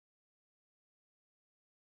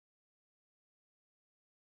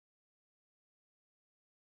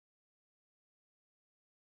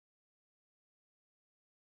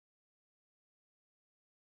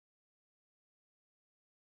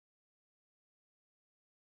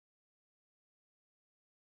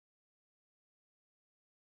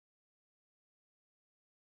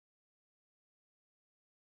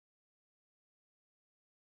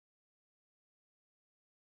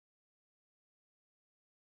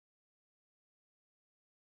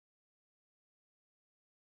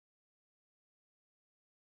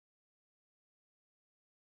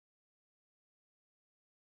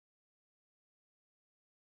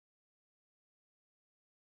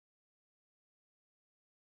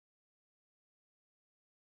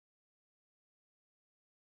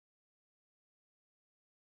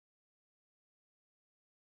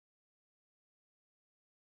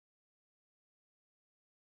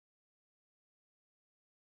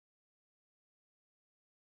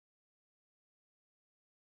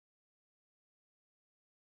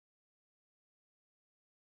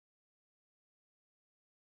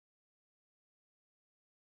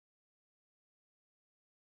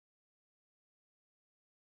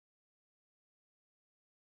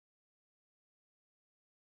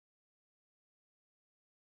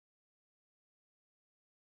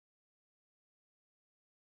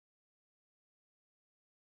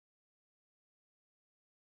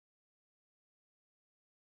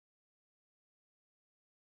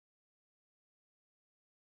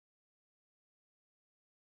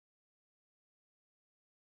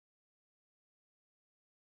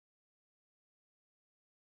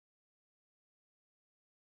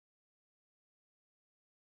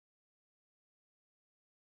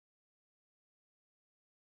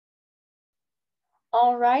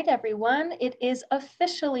All right, everyone. It is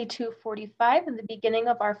officially 2:45 and the beginning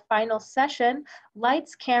of our final session,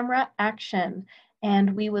 Lights, Camera, Action.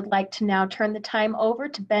 And we would like to now turn the time over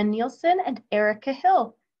to Ben Nielsen and Erika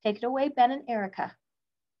Hill. Take it away, Ben and Erika.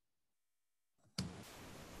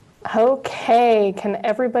 Okay, can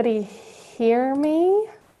everybody hear me?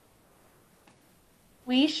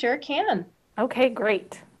 We sure can. Okay,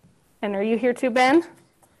 great. And are you here too, Ben?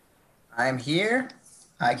 I'm here.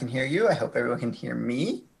 I can hear you. I hope everyone can hear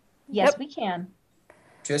me. Yes, we can.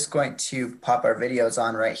 Just going to pop our videos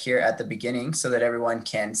on right here at the beginning so that everyone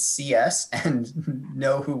can see us and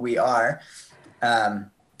know who we are.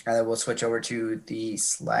 And then we'll switch over to the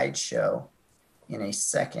slideshow in a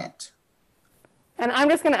second. And I'm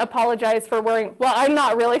just going to apologize for wearing, well, I'm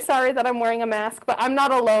not really sorry that I'm wearing a mask, but I'm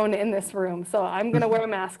not alone in this room. So I'm going to wear a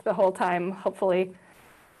mask the whole time. Hopefully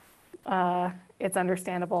it's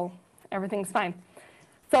understandable. Everything's fine.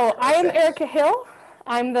 So I am Erika Hill.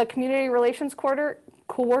 I'm the Community Relations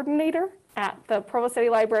Coordinator at the Provo City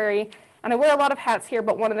Library. And I wear a lot of hats here,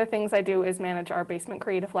 but one of the things I do is manage our Basement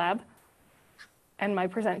Creative Lab. And my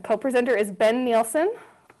co-presenter is Ben Nielsen.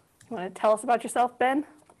 You want to tell us about yourself, Ben?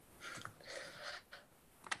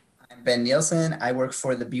 I'm Ben Nielsen. I work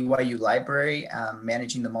for the BYU Library,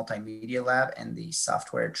 managing the Multimedia Lab and the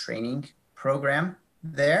software training program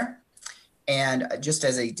there. And just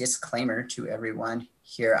as a disclaimer to everyone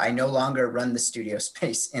here, I no longer run the studio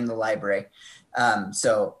space in the library.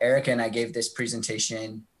 So Erika and I gave this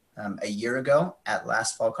presentation a year ago at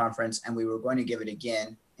last fall conference, and we were going to give it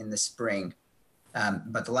again in the spring.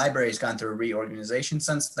 But the library has gone through a reorganization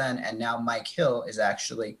since then, and now Mike Hill is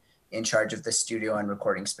actually in charge of the studio and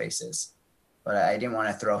recording spaces. But I didn't want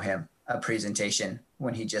to throw him a presentation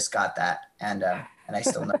when he just got that, and I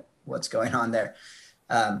still know what's going on there.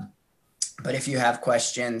 But if you have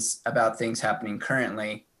questions about things happening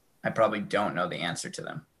currently, I probably don't know the answer to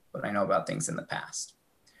them, but I know about things in the past.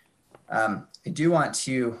 I do want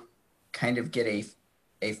to kind of get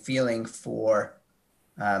a feeling for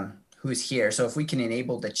who's here. So if we can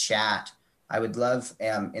enable the chat, I would love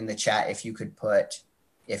in the chat if you could put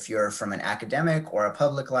if you're from an academic or a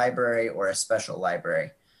public library or a special library,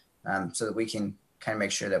 so that we can kind of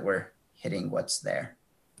make sure that we're hitting what's there.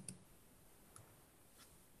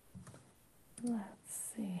 Let's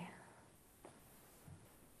see.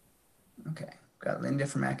 Okay, got Linda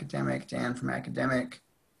from academic, Dan from academic,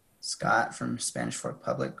 Scott from Spanish Fork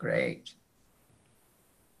Public, great.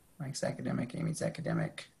 Mike's academic, Amy's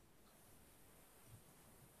academic.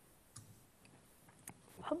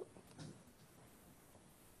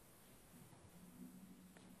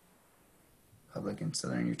 Public in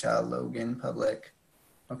Southern Utah, Logan Public.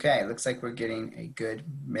 Okay, looks like we're getting a good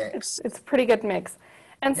mix. It's a pretty good mix.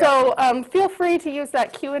 And so feel free to use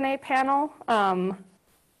that Q&A panel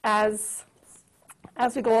as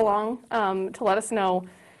we go along to let us know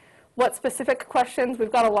what specific questions.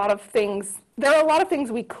 We've got a lot of things. There are a lot of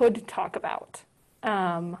things we could talk about.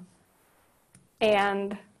 And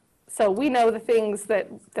so we know the things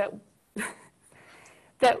that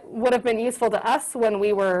would have been useful to us when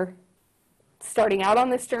we were starting out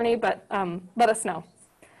on this journey, but let us know.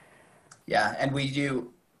 Yeah, and we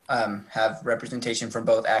do have representation from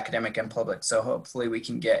both academic and public, so hopefully we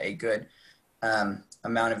can get a good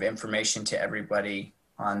amount of information to everybody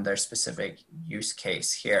on their specific use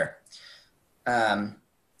case here.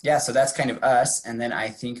 Yeah, so that's kind of us, and then I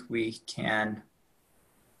think we can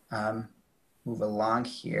move along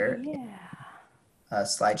here. Yeah.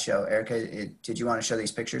 Slideshow. Erika, did you want to show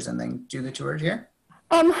these pictures and then do the tour here?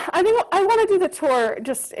 I think I want to do the tour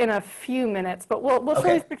just in a few minutes, but we'll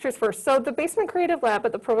show these pictures first. So the Basement Creative Lab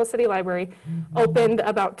at the Provo City Library opened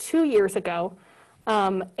about 2 years ago,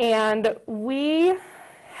 and we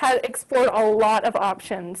had explored a lot of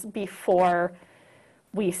options before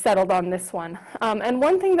we settled on this one. And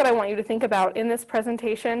one thing that I want you to think about in this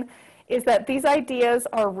presentation is that these ideas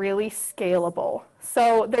are really scalable.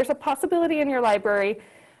 So there's a possibility in your library.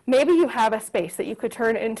 Maybe you have a space that you could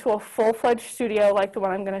turn into a full-fledged studio like the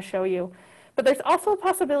one I'm going to show you. But there's also a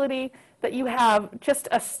possibility that you have just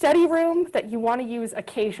a study room that you want to use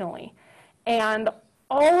occasionally. And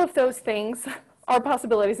all of those things are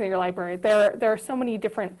possibilities in your library. There are so many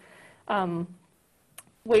different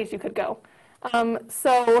ways you could go.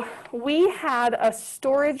 So we had a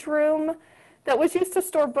storage room that was used to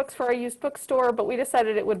store books for our used bookstore, but we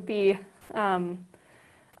decided it would be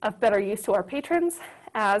of better use to our patrons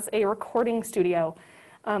as a recording studio.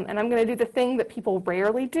 And I'm going to do the thing that people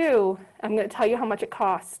rarely do. I'm going to tell you how much it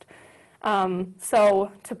cost.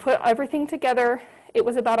 So to put everything together, it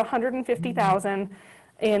was about $150,000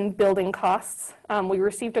 in building costs. We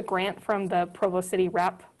received a grant from the Provo City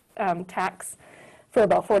RAP tax for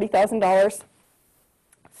about $40,000.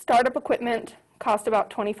 Startup equipment cost about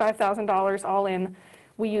 $25,000 all in.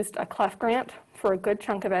 We used a CLEF grant for a good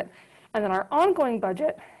chunk of it. And then our ongoing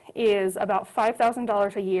budget is about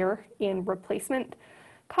 $5,000 a year in replacement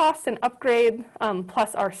costs and upgrade,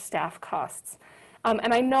 plus our staff costs.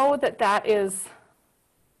 And I know that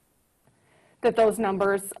those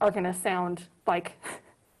numbers are going to sound like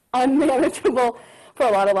unmanageable for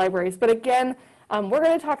a lot of libraries. But again, we're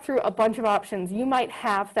going to talk through a bunch of options. You might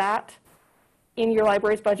have that in your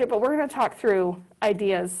library's budget, but we're going to talk through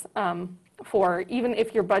ideas for even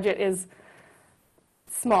if your budget is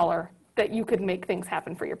smaller, that you could make things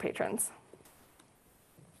happen for your patrons.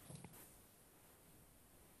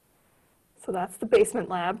 So that's the basement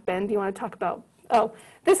lab. Ben, do you want to talk about,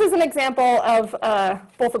 this is an example of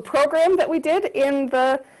both a program that we did in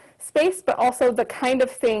the space, but also the kind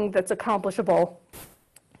of thing that's accomplishable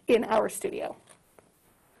in our studio.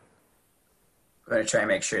 I'm going to try and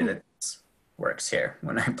make sure that this works here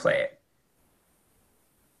when I play it.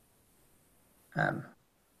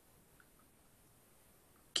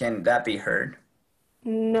 Can that be heard?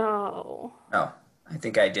 No. Oh, I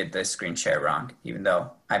think I did the screen share wrong, even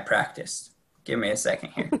though I practiced. Give me a second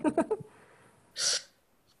here.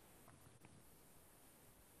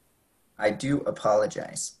 I do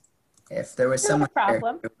apologize. If there was someone here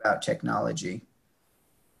who knew about technology,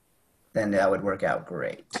 then that would work out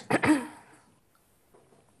great.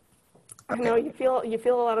 I know you feel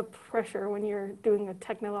a lot of pressure when you're doing a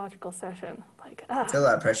technological session. Like, It's a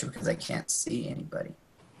lot of pressure because I can't see anybody.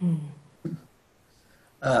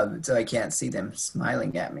 So I can't see them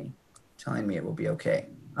smiling at me, telling me it will be okay.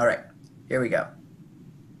 All right, here we go.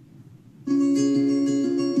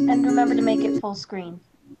 And remember to make it full screen.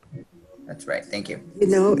 That's right, thank you. You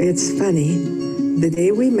know, it's funny. The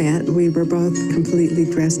day we met, we were both completely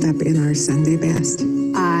dressed up in our Sunday best.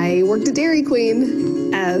 I worked at Dairy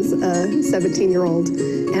Queen as a 17-year-old,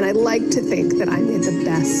 and I like to think that I made the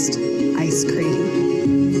best ice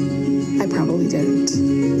cream. I probably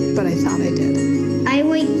didn't, but I thought I did. I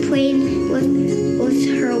like playing with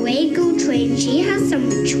her Lego train. She has some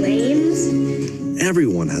trains.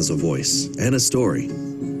 Everyone has a voice and a story.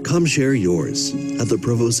 Come share yours at the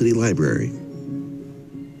Provo City Library.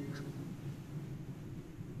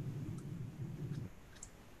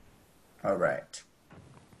 All right.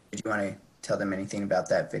 Did you want to tell them anything about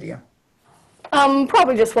that video?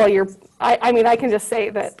 Probably just while you're, I mean, I can just say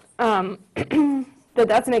that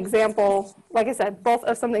that's an example, like I said, both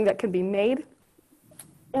of something that can be made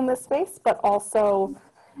in this space, but also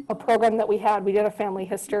a program that we had. We did a family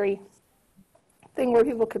history thing where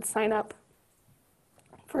people could sign up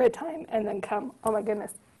for a time and then come. Oh my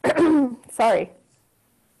goodness. Sorry.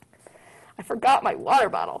 I forgot my water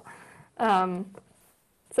bottle.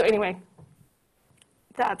 So anyway,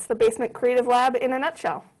 that's the Basement Creative Lab in a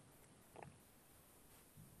nutshell.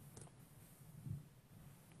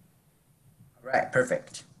 All right,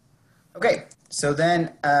 perfect. Okay, so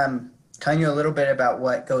then telling you a little bit about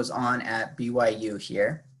what goes on at BYU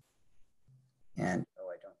here. And,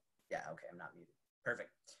 okay, I'm not muted.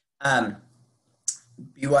 Perfect.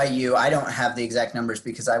 BYU, I don't have the exact numbers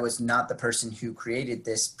because I was not the person who created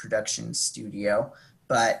this production studio,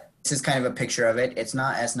 but this is kind of a picture of it. It's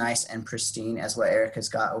not as nice and pristine as what Erika's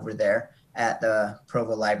got over there at the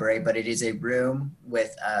Provo Library, but it is a room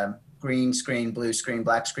with green screen, blue screen,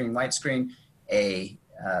 black screen, white screen, a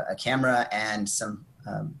camera, and some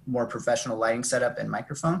more professional lighting setup and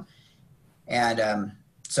microphone. And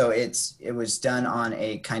so it was done on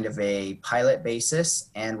a kind of a pilot basis,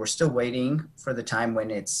 and we're still waiting for the time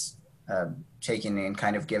when it's taken and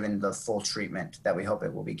kind of given the full treatment that we hope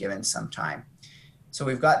it will be given sometime. So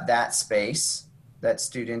we've got that space that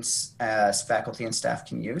students, faculty, and staff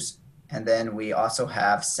can use. And then we also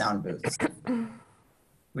have sound booths.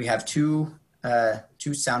 We have two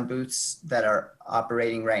sound booths that are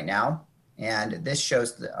operating right now. And this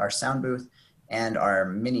shows our sound booth and our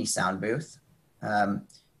mini sound booth.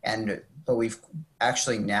 But we've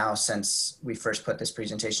actually now, since we first put this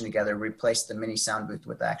presentation together, replaced the mini sound booth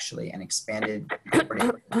with actually an expanded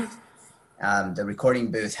recording booth. The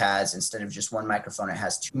recording booth has, instead of just one microphone, it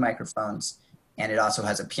has two microphones, and it also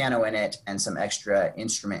has a piano in it and some extra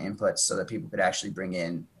instrument inputs so that people could actually bring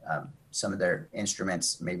in some of their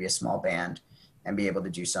instruments, maybe a small band, and be able to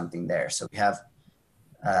do something there. So we have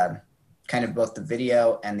kind of both the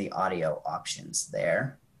video and the audio options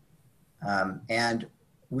there. And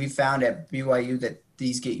we found at BYU that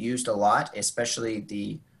these get used a lot, especially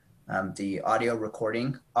the audio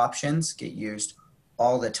recording options get used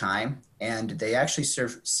all the time, and they actually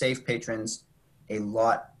save patrons a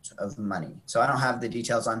lot of money. So I don't have the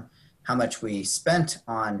details on how much we spent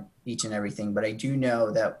on each and everything, but I do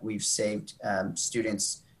know that we've saved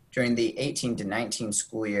students during the 18 to 19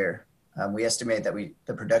 school year. We estimate that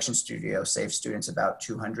the production studio saved students about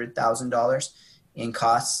 $200,000 in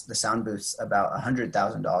costs, the sound booths about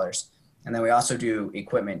 $100,000. And then we also do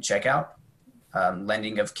equipment checkout,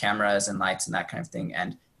 lending of cameras and lights and that kind of thing.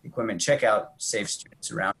 And equipment checkout saves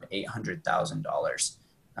students around $800,000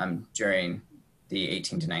 during the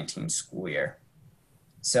 18 to 19 school year.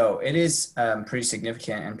 So it is pretty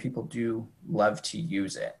significant, and people do love to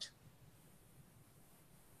use it.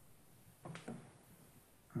 All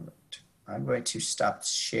right. I'm going to stop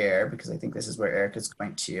share because I think this is where Erika's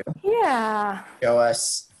going to show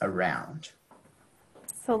us around.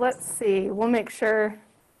 So let's see, we'll make sure,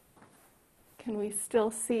 can we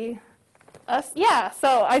still see us? Yeah,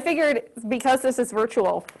 so I figured because this is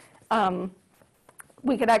virtual,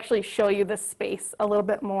 we could actually show you this space a little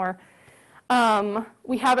bit more.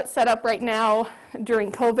 We have it set up right now.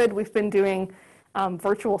 During COVID, we've been doing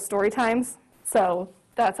virtual story times. So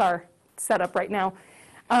that's our setup right now.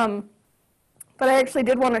 But I actually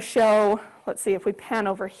did want to show, let's see if we pan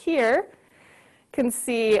over here, can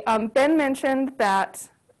see Ben mentioned that,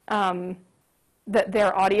 that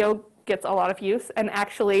their audio gets a lot of use. And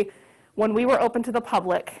actually, when we were open to the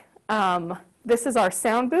public, this is our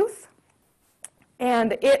sound booth.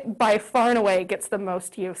 And it, by far and away, gets the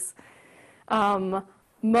most use.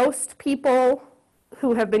 Most people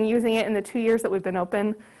who have been using it in the 2 years that we've been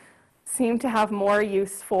open seem to have more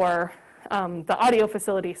use for the audio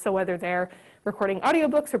facility. So whether they're recording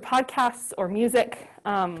audiobooks or podcasts or music,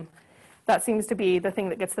 that seems to be the thing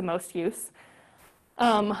that gets the most use.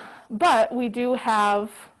 But we do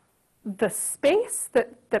have the space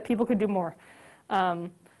that people could do more.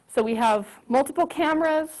 So we have multiple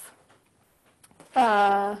cameras,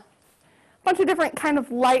 a bunch of different kind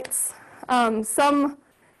of lights. Some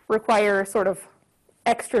require sort of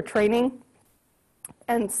extra training,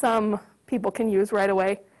 and some people can use right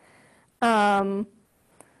away.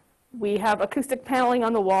 We have acoustic paneling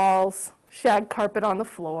on the walls, shag carpet on the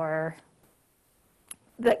floor.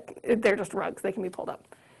 They're just rugs, they can be pulled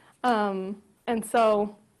up. And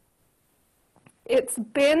so it's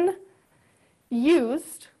been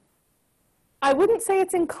used. I wouldn't say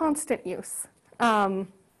it's in constant use,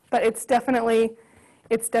 but it's definitely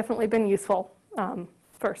been useful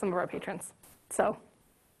for some of our patrons. So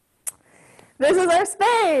this is our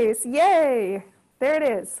space, yay! There it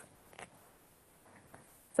is.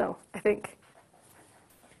 So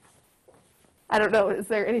I don't know, is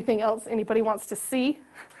there anything else anybody wants to see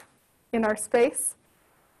in our space?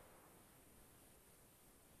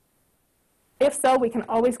 If so, we can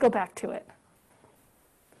always go back to it.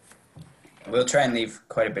 We'll try and leave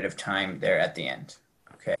quite a bit of time there at the end.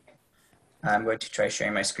 Okay. I'm going to try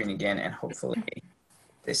sharing my screen again, and hopefully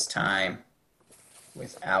this time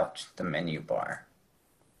without the menu bar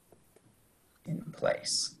in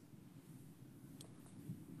place.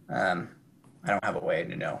 I don't have a way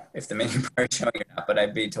to know if the menu bar is showing or not, but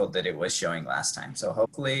I've been told that it was showing last time. So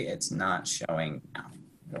hopefully it's not showing now.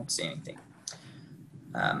 I don't see anything.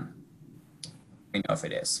 We know if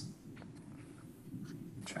it is.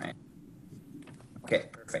 Try. Okay,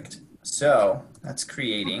 perfect. So that's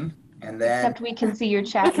creating, and then Except we can see your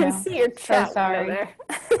chat now. I can see your chat. So sorry. There.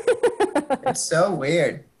 It's so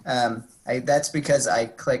weird. That's because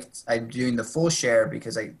I'm doing the full share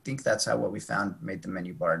because I think that's how what we found made the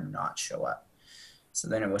menu bar not show up. So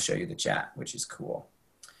then it will show you the chat, which is cool.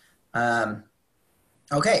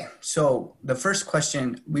 Okay, so the first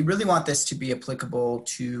question, we really want this to be applicable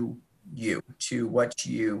to you, to what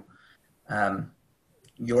you,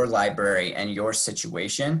 your library and your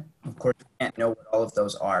situation. Of course, we can't know what all of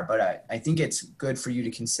those are, but I think it's good for you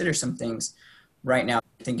to consider some things right now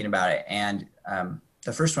thinking about it. And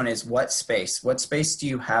the first one is what space do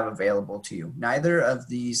you have available to you? Neither of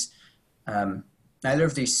these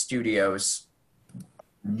studios,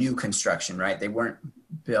 new construction, right? They weren't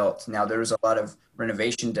built. Now there was a lot of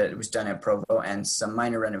renovation that was done at Provo and some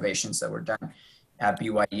minor renovations that were done at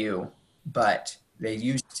BYU, but they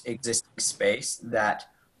used existing space that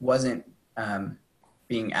wasn't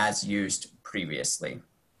being as used previously,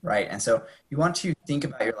 right? And so you want to think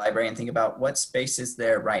about your library and think about what space is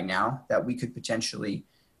there right now that we could potentially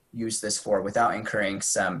use this for without incurring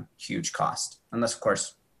some huge cost, unless of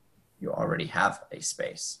course you already have a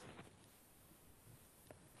space.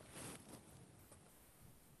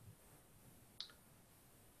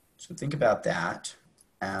 So think about that,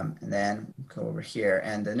 and then go over here.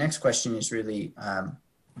 And the next question is really,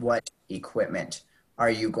 what equipment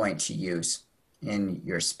are you going to use in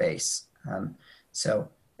your space? So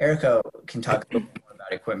Erika can talk a little more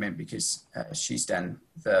about equipment because she's done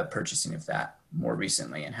the purchasing of that more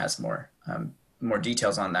recently and has more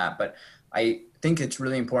details on that. But I think it's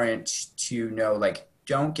really important to know, like,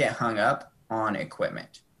 don't get hung up on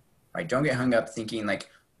equipment, right? Don't get hung up thinking like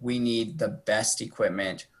we need the best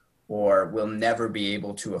equipment or we'll never be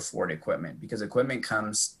able to afford equipment, because equipment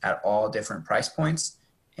comes at all different price points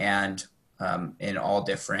and in all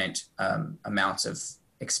different amounts of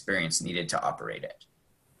experience needed to operate it.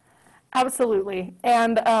 Absolutely.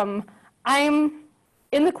 And I'm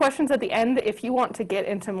in the questions at the end, if you want to get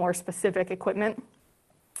into more specific equipment,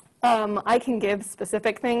 I can give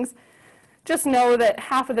specific things. Just know that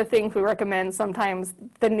half of the things we recommend, sometimes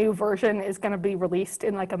the new version is going to be released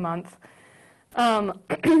in like a month.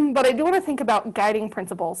 But I do want to think about guiding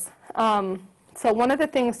principles. So one of the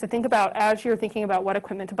things to think about as you're thinking about what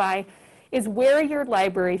equipment to buy is where your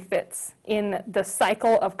library fits in the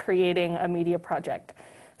cycle of creating a media project.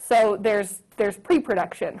 So there's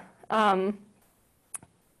pre-production.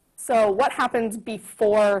 So what happens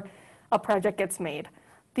before a project gets made?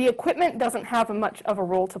 The equipment doesn't have much of a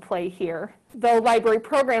role to play here, though library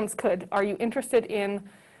programs could. Are you interested in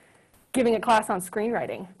giving a class on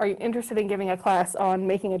screenwriting? Are you interested in giving a class on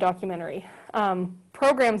making a documentary?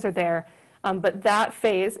 Programs are there, but that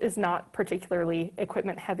phase is not particularly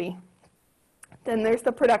equipment heavy. Then there's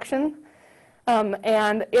the production,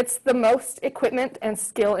 and it's the most equipment and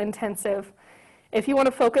skill intensive. If you want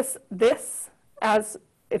to focus on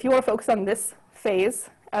this phase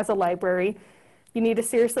as a library, you need to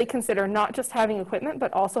seriously consider not just having equipment,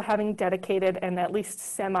 but also having dedicated and at least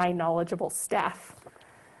semi-knowledgeable staff.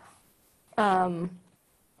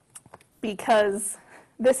 Because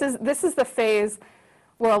this is the phase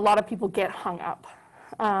where a lot of people get hung up,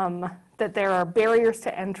 that there are barriers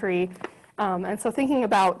to entry. And so thinking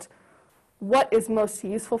about what is most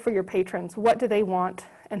useful for your patrons, what do they want,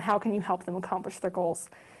 and how can you help them accomplish their goals?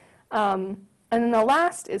 And then the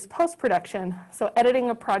last is post-production, so editing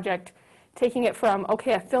a project, taking it from,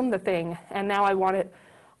 okay, I filmed the thing, and now I want it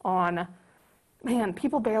on, man,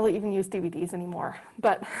 people barely even use DVDs anymore,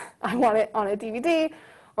 but I want it on a DVD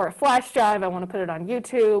or a flash drive, I want to put it on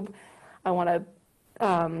YouTube, I want to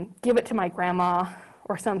give it to my grandma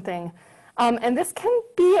or something. And this can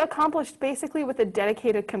be accomplished basically with a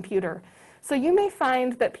dedicated computer. So you may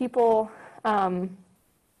find that people,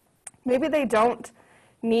 maybe they don't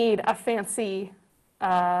need a fancy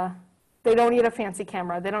camera. They don't need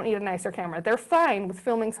a nicer camera. They're fine with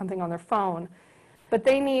filming something on their phone, but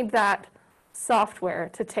they need that software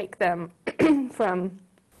to take them from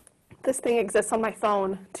this thing exists on my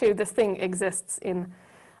phone to this thing exists in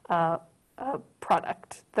a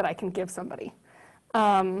product that I can give somebody.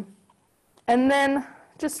 And then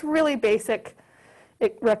just really basic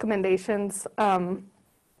recommendations.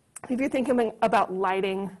 If you're thinking about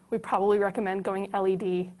lighting, we probably recommend going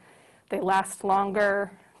LED. They last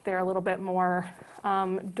longer. They're a little bit more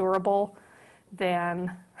durable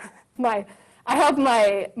than I have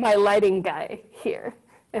my lighting guy here,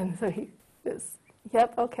 and so he is,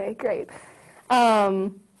 yep, okay, great.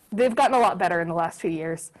 They've gotten a lot better in the last few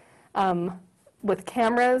years. With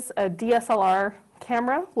cameras, a DSLR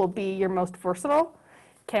camera will be your most versatile.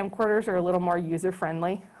 Camcorders are a little more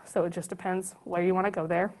user-friendly, so it just depends where you want to go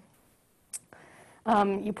there.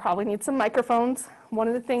 You probably need some microphones. One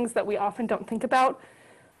of the things that we often don't think about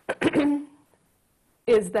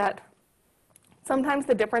is that sometimes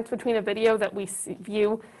the difference between a video that we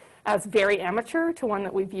view as very amateur to one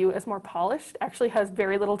that we view as more polished actually has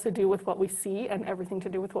very little to do with what we see and everything to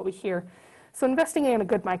do with what we hear. So investing in a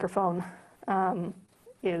good microphone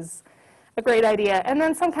is a great idea. And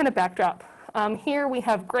then some kind of backdrop. Here we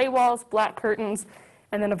have gray walls, black curtains,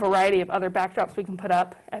 and then a variety of other backdrops we can put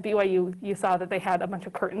up. At BYU, you saw that they had a bunch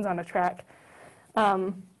of curtains on a track.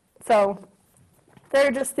 So there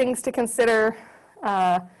are just things to consider.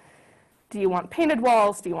 Do you want painted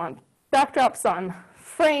walls? Do you want backdrops on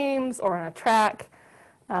frames or on a track?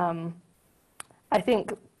 I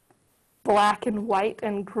think black and white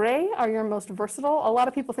and gray are your most versatile. A lot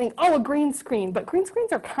of people think, oh, a green screen, but green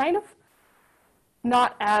screens are kind of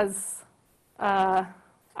not as,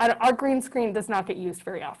 our green screen does not get used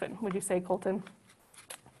very often. Would you say, Colton?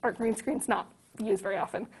 Our green screen's not used very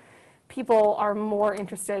often. People are more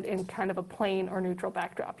interested in kind of a plain or neutral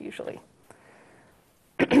backdrop usually.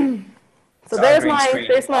 So there's my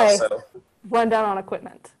rundown on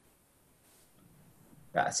equipment.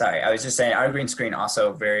 Sorry, I was just saying our green screen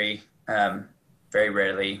also very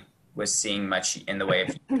rarely was seeing much in the way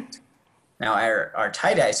of use. Now our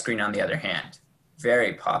tie-dye screen, on the other hand,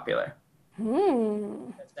 very popular.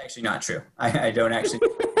 That's actually not true. I don't actually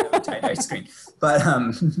know tight ice screen,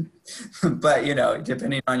 but you know,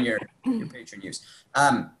 depending on your patron use.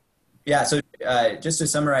 Yeah, so just to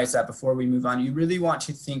summarize that before we move on, you really want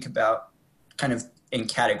to think about kind of in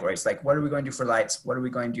categories, like what are we going to do for lights, what are we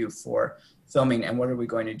going to do for filming, and what are we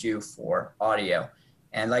going to do for audio?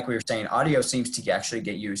 And like we were saying, audio seems to actually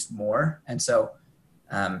get used more. And so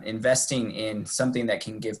investing in something that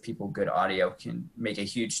can give people good audio can make a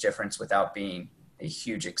huge difference without being a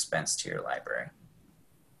huge expense to your library.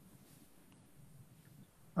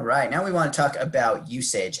 All right, now we want to talk about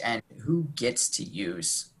usage and who gets to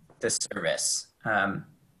use the service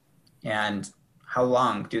and how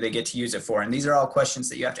long do they get to use it for? And these are all questions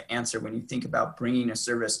that you have to answer when you think about bringing a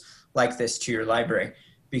service like this to your library,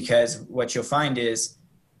 because what you'll find is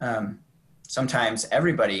sometimes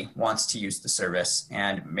everybody wants to use the service,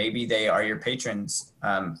 and maybe they are your patrons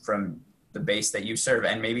from the base that you serve,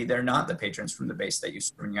 and maybe they're not the patrons from the base that you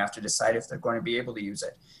serve, and you have to decide if they're going to be able to use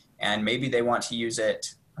it. And maybe they want to use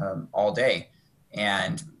it all day,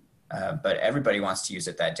 and but everybody wants to use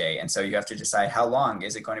it that day. And so you have to decide how long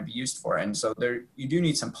is it going to be used for. And so you do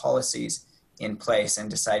need some policies in place and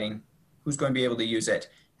deciding who's going to be able to use it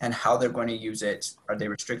and how they're going to use it. Are they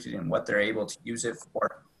restricted in what they're able to use it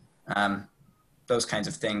for? Those kinds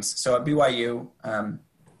of things. So at BYU,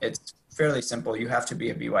 it's fairly simple. You have to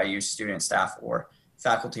be a BYU student, staff, or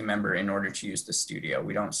faculty member in order to use the studio.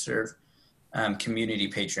 We don't serve community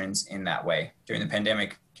patrons in that way. During the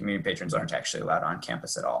pandemic, community patrons aren't actually allowed on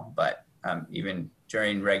campus at all, but even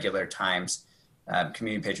during regular times,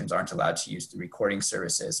 community patrons aren't allowed to use the recording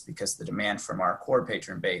services because the demand from our core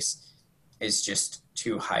patron base is just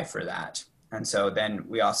too high for that. And so then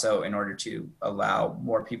we also, in order to allow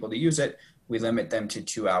more people to use it, we limit them to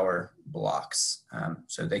 2-hour blocks.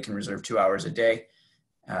 So they can reserve 2 hours a day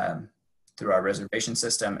through our reservation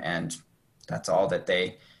system, and that's all that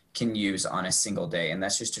they can use on a single day. And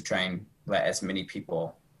that's just to try and let as many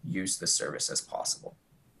people use the service as possible.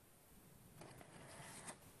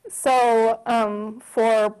 So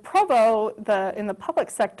for Provo, in the public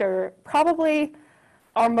sector, probably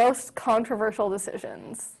our most controversial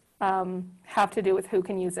decisions have to do with who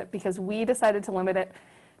can use it, because we decided to limit it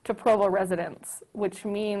to Provo residents, which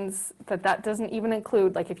means that doesn't even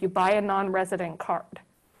include, like, if you buy a non-resident card,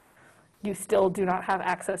 you still do not have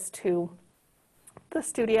access to the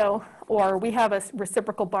studio. Or we have a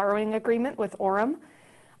reciprocal borrowing agreement with Orem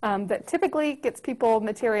that typically gets people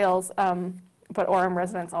materials, but Orem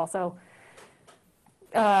residents also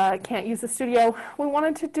can't use the studio. We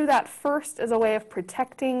wanted to do that first as a way of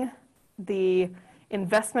protecting the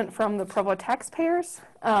investment from the Provo taxpayers,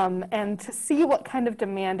 and to see what kind of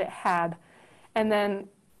demand it had, and then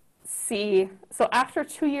see. So after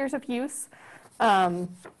 2 years of use,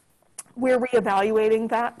 we're reevaluating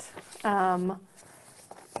that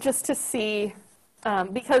just to see,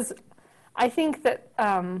 because I think that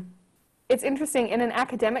it's interesting in an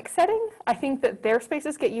academic setting. I think that their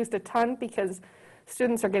spaces get used a ton because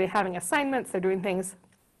students are having assignments, they're doing things.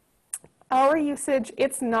 Our usage,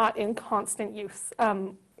 it's not in constant use.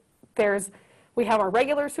 We have our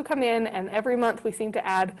regulars who come in, and every month we seem to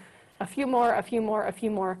add a few more,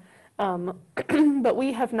 but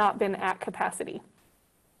we have not been at capacity.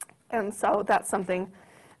 And so that's something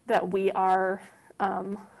that we are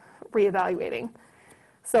reevaluating.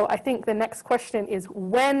 So I think the next question is,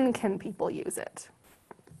 when can people use it?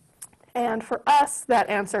 And for us, that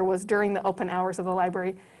answer was during the open hours of the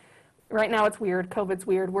library. Right now it's weird, COVID's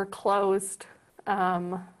weird, we're closed.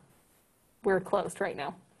 We're closed right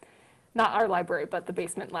now. Not our library, but the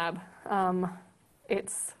basement lab.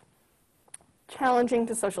 It's challenging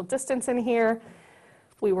to social distance in here.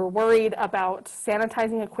 We were worried about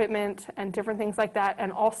sanitizing equipment and different things like that.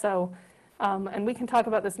 And also, and we can talk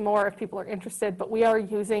about this more if people are interested, but we are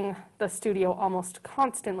using the studio almost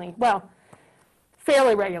constantly, well,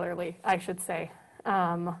 fairly regularly, I should say,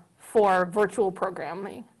 for virtual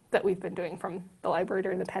programming that we've been doing from the library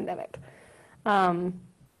during the pandemic.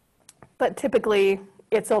 But typically,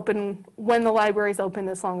 it's open when the library's open,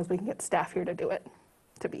 as long as we can get staff here to do it,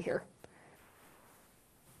 to be here.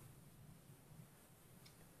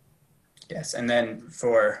 Yes, and then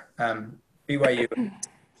for BYU,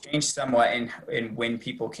 changed somewhat in when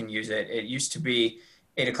people can use it. It used to be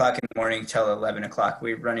 8 o'clock in the morning till 11 o'clock.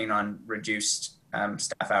 We're running on reduced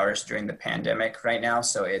staff hours during the pandemic right now,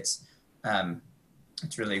 so it's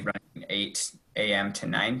really running 8 a.m. to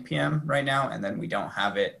 9 p.m. right now, and then we don't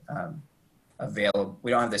have it available.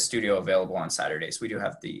 We don't have the studio available on Saturdays. We do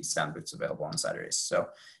have the sound booths available on Saturdays. So,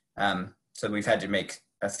 so we've had to make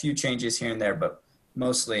a few changes here and there, but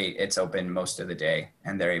mostly it's open most of the day,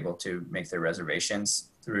 and they're able to make their reservations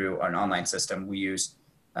through an online system. We use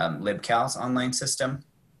LibCal's online system,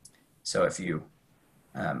 So if you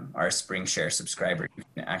are a Spring Share subscriber, you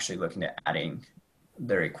can actually look into adding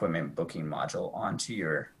their equipment booking module onto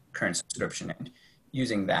your current subscription and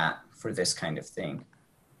using that for this kind of thing.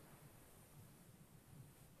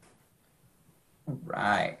 All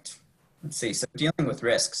right. Let's see. So dealing with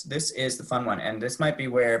risks, this is the fun one. And this might be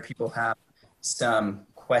where people have some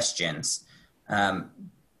questions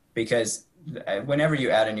because whenever you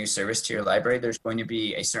add a new service to your library, there's going to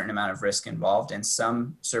be a certain amount of risk involved, and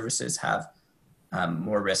some services have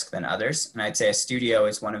more risk than others. And I'd say a studio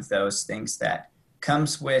is one of those things that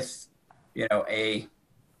comes with, you know, a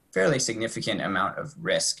fairly significant amount of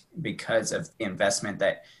risk because of the investment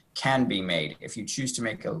that can be made. If you choose to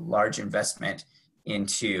make a large investment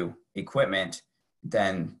into equipment,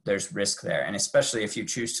 then there's risk there. And especially if you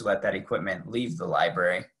choose to let that equipment leave the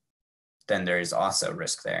library, then there is also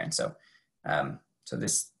risk there. And so, so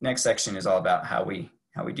this next section is all about how we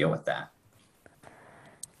deal with that.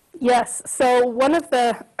 Yes. So one of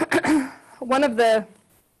the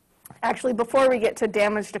actually, before we get to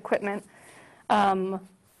damaged equipment,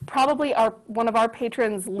 probably one of our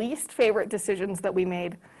patrons' least favorite decisions that we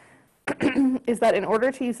made is that in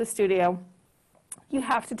order to use the studio, you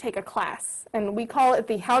have to take a class, and we call it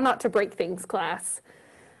the How Not to Break Things class.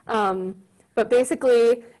 But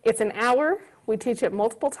basically, it's an hour. We teach it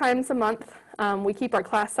multiple times a month. We keep our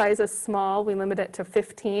class sizes small. We limit it to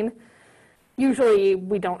 15. Usually,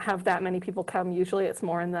 we don't have that many people come. Usually, it's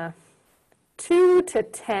more in the 2 to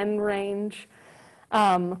 10 range.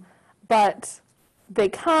 But they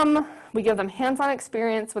come, we give them hands-on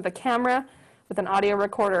experience with a camera, with an audio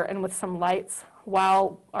recorder, and with some lights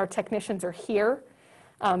while our technicians are here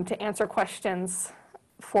to answer questions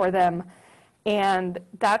for them. And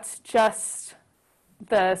that's just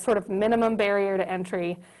the sort of minimum barrier to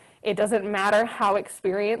entry. It doesn't matter how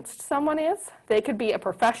experienced someone is. They could be a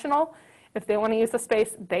professional. If they want to use the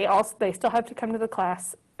space, they still have to come to the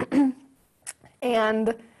class.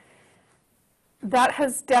 And that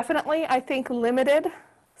has definitely, I think, limited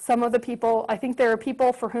some of the people. I think there are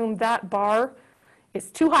people for whom that bar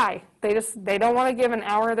is too high. They don't want to give an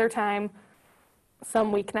hour of their time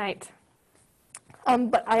some weeknight.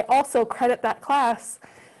 But I also credit that class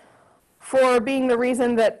for being the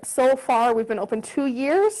reason that so far we've been open 2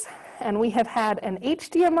 years, and we have had an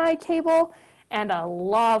HDMI cable and a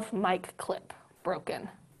lav mic clip broken.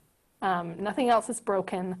 Nothing else is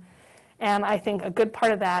broken. And I think a good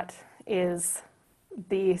part of that is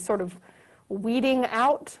the sort of weeding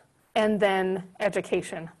out and then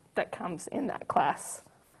education that comes in that class.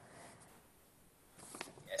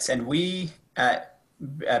 Yes, and we at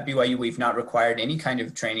BYU, we've not required any kind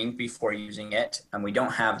of training before using it. And we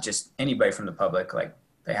don't have just anybody from the public, like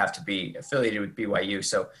they have to be affiliated with BYU.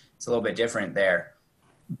 So it's a little bit different there.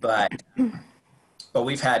 But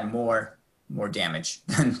we've had more damage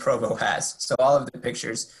than Provo has. So all of the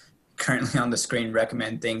pictures currently on the screen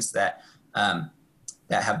recommend things that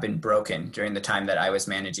that have been broken during the time that I was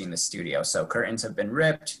managing the studio. So curtains have been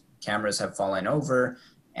ripped, cameras have fallen over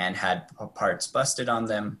and had parts busted on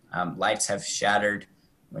them. Lights have shattered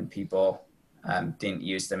when people didn't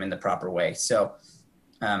use them in the proper way. So,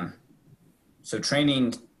 so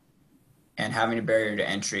training and having a barrier to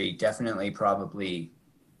entry definitely probably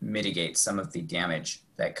mitigates some of the damage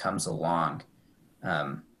that comes along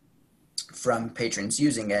from patrons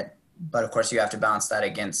using it. But of course, you have to balance that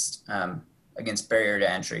against barrier to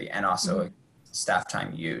entry and also staff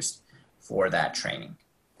time used for that training.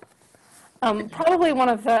 Probably one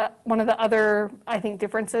of the other, I think,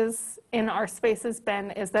 differences in our spaces, Ben,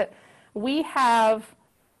 is that we have,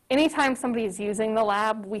 anytime somebody is using the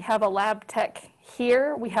lab, we have a lab tech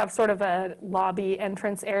here. We have sort of a lobby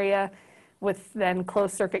entrance area with then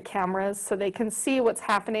closed circuit cameras so they can see what's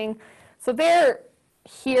happening. So they're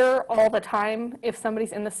here all the time if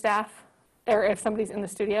somebody's in the staff or if somebody's in the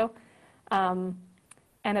studio. And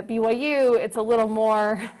at BYU, it's a little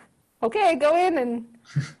more, okay, go in and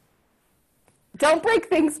don't break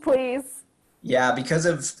things, please. Yeah, because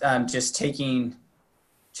of just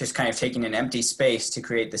kind of taking an empty space to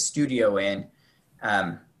create the studio in,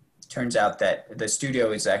 turns out that the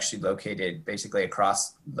studio is actually located basically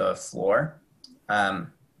across the floor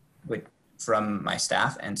from my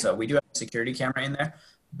staff. And so we do have a security camera in there,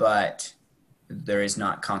 but there is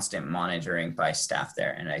not constant monitoring by staff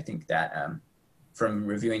there. And I think that from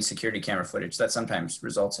reviewing security camera footage, that sometimes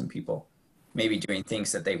results in people maybe doing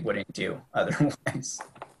things that they wouldn't do otherwise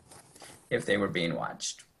if they were being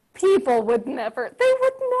watched. People would never. They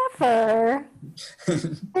would never.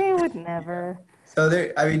 They would never. So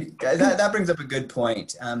there, I mean, that brings up a good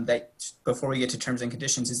point that before we get to terms and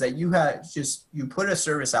conditions is that you put a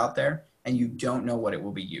service out there and you don't know what it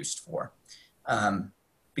will be used for.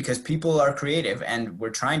 because people are creative and we're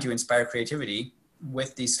trying to inspire creativity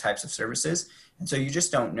with these types of services. And so you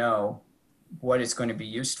just don't know what it's going to be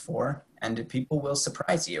used for, and people will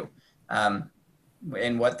surprise you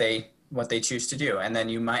in what they choose to do. And then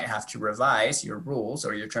you might have to revise your rules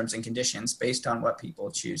or your terms and conditions based on what people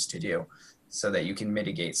choose to do so that you can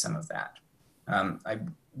mitigate some of that.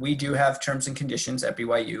 We do have terms and conditions at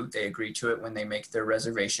BYU. They agree to it when they make their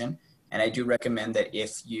reservation. And I do recommend that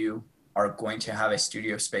if you are going to have a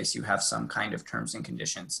studio space, you have some kind of terms and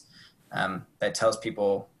conditions that tells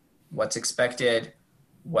people what's expected,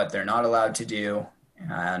 what they're not allowed to do,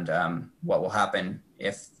 and what will happen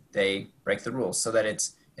if they break the rules, so that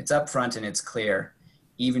it's upfront and it's clear,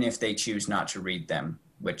 even if they choose not to read them,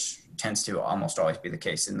 which tends to almost always be the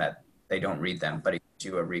case in that they don't read them, but it gives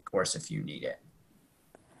you a recourse if you need it.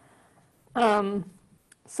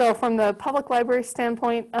 So from the public library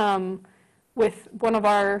standpoint, with one of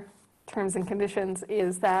our terms and conditions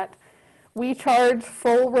is that we charge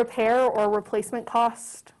full repair or replacement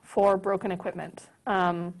cost for broken equipment.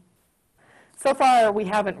 So far, we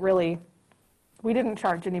didn't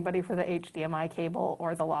charge anybody for the HDMI cable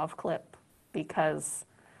or the lav clip because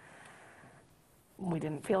we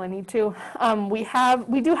didn't feel a need to.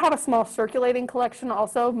 We do have a small circulating collection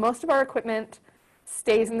also. Most of our equipment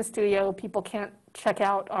stays in the studio. People can't check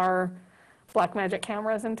out our Blackmagic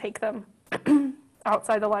cameras and take them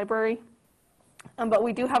outside the library. But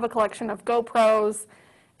we do have a collection of GoPros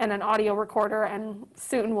and an audio recorder, and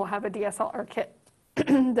soon we'll have a DSLR kit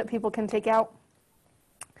that people can take out.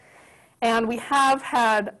 And we have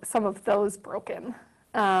had some of those broken.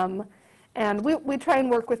 And we try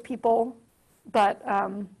and work with people, but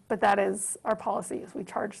that is our policy, is we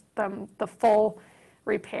charge them the full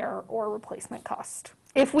repair or replacement cost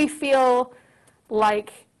if we feel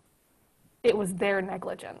like it was their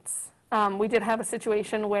negligence. We did have a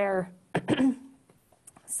situation where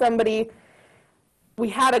we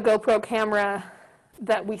had a GoPro camera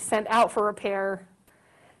that we sent out for repair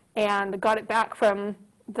and got it back from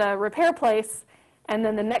the repair place, and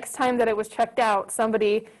then the next time that it was checked out,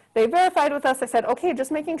 they verified with us. They said, okay,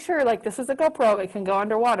 just making sure, like, this is a GoPro, it can go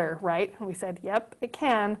underwater, right? And we said, yep, it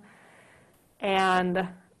can. And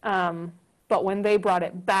but when they brought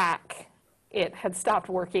it back, it had stopped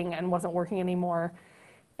working and wasn't working anymore.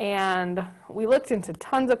 And we looked into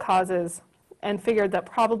tons of causes and figured that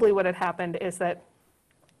probably what had happened is that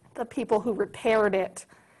the people who repaired it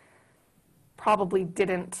probably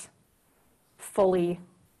didn't fully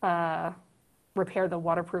repair the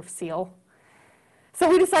waterproof seal. So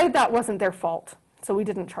we decided that wasn't their fault, so we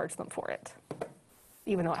didn't charge them for it,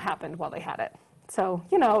 even though it happened while they had it. So,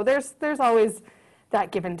 there's always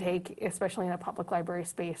that give and take, especially in a public library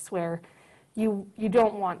space where you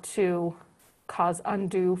don't want to cause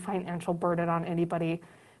undue financial burden on anybody,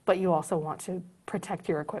 but you also want to protect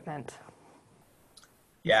your equipment.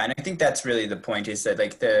 Yeah, and I think that's really the point, is that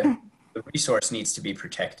like the resource needs to be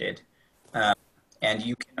protected. And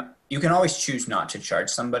you can always choose not to charge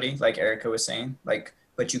somebody, like Erika was saying,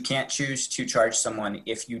 but you can't choose to charge someone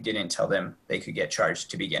if you didn't tell them they could get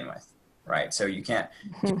charged to begin with, right? So you can't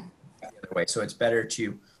do it the other way. So it's better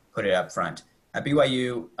to put it up front. At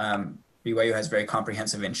BYU, BYU has very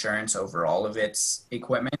comprehensive insurance over all of its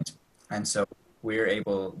equipment. And so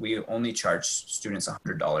we only charge students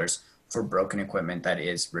 $100 for broken equipment that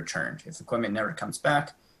is returned. If equipment never comes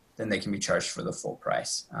back, then they can be charged for the full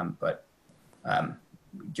price. But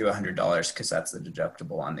we do $100 because that's the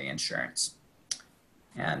deductible on the insurance.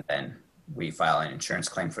 And then we file an insurance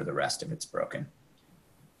claim for the rest if it's broken.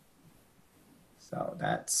 So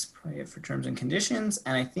that's probably it for terms and conditions.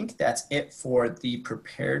 And I think that's it for the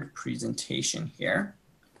prepared presentation here.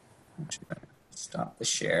 I'm just going to stop the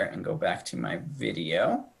share and go back to my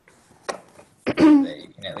video. So that you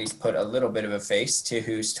can at least put a little bit of a face to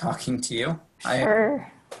who's talking to you.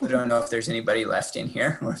 Sure. I don't know if there's anybody left in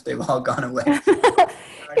here or if they've all gone away.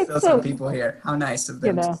 There's still some people here. How nice of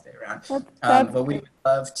them to stay around. But we would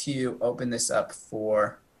love to open this up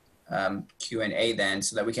for Q&A then,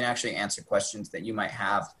 so that we can actually answer questions that you might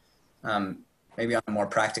have, maybe on a more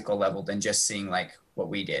practical level than just seeing like what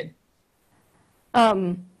we did.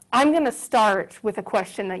 I'm going to start with a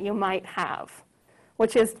question that you might have,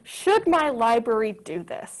 which is, should my library do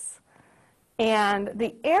this? And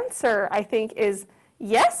the answer, I think, is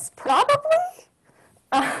yes, probably.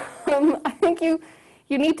 I think you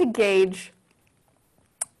need to gauge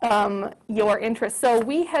your interest. So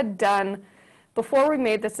we had done, before we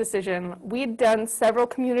made this decision, we'd done several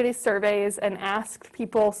community surveys and asked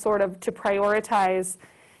people sort of to prioritize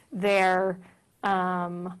where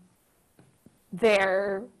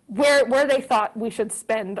they thought we should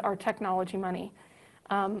spend our technology money.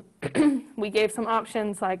 We gave some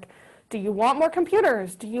options like, do you want more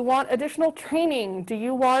computers? Do you want additional training? Do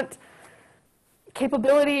you want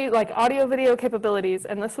capability, like audio video capabilities?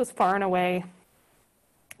 And this was far and away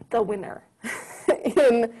the winner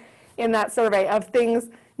in that survey of things,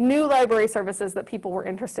 new library services that people were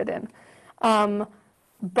interested in.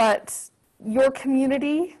 But your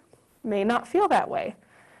community may not feel that way.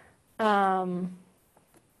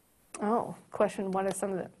 Question, what are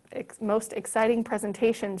some of the most exciting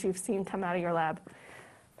presentations you've seen come out of your lab?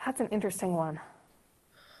 That's an interesting one.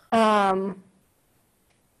 So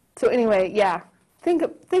anyway, yeah, think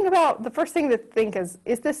about, the first thing to think is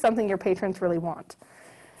this something your patrons really want?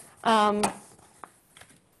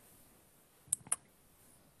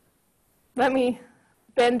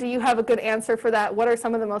 Ben, do you have a good answer for that? What are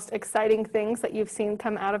some of the most exciting things that you've seen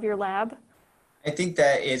come out of your lab? I think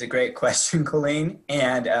that is a great question, Colleen,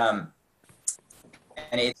 and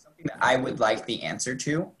it's something that I would like the answer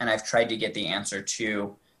to, and I've tried to get the answer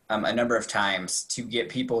to a number of times to get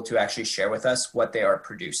people to actually share with us what they are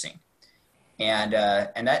producing. And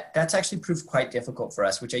that's actually proved quite difficult for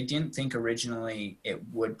us, which I didn't think originally it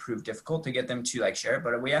would prove difficult to get them to like share it,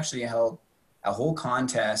 but we actually held a whole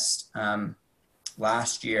contest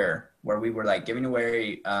last year where we were like giving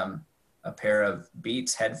away a pair of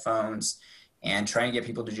Beats headphones and trying to get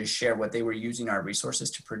people to just share what they were using our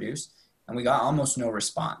resources to produce. And we got almost no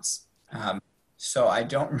response. So I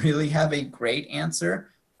don't really have a great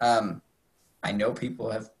answer. I know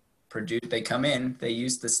people have produced, they come in, they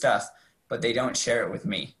use the stuff, but they don't share it with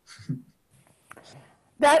me.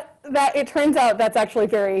 That it turns out that's actually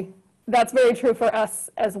very true for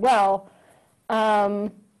us as well.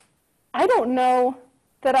 I don't know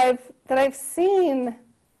that I've seen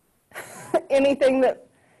anything that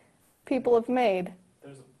people have made.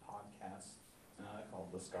 There's a podcast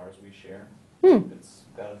called The Scars We Share. It's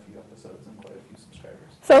got a few episodes and quite a few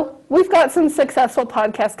subscribers. So we've got some successful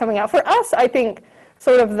podcasts coming out. For us, I think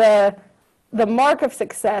sort of the mark of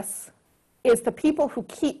success is the people who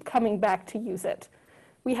keep coming back to use it.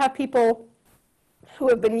 We have people who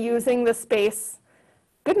have been using the space,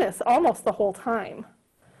 goodness, almost the whole time.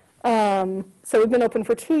 So we've been open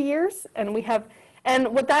for 2 years, and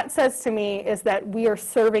what that says to me is that we are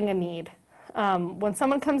serving a need. When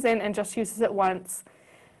someone comes in and just uses it once,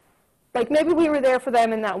 like maybe we were there for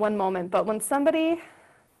them in that one moment, but when somebody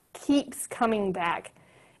keeps coming back,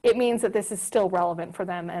 it means that this is still relevant for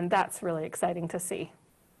them, and that's really exciting to see.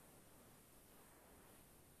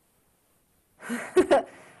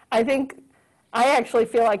 I actually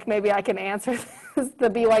feel like maybe I can answer the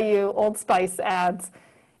BYU Old Spice ads.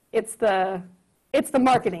 It's the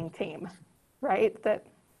marketing team, right, that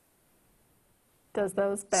does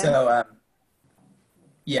those better. So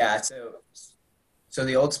yeah, so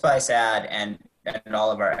the Old Spice ad and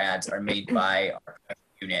all of our ads are made by our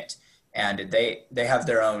unit, and they have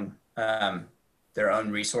their own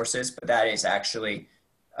resources, but that is actually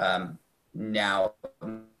now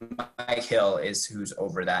Mike Hill is who's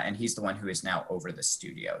over that, and he's the one who is now over the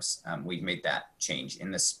studios. We made that change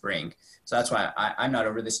in the spring, so that's why I'm not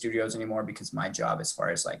over the studios anymore, because my job as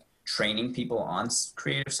far as like training people on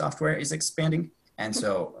creative software is expanding, and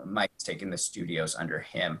so Mike's taking the studios under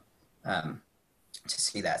him to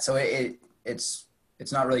see that. So it's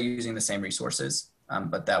not really using the same resources,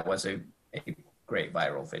 but that was a great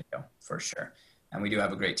viral video for sure, and we do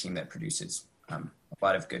have a great team that produces a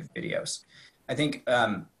lot of good videos. I think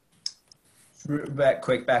back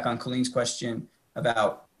on Colleen's question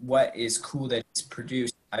about what is cool that is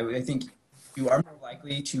produced. I think you are more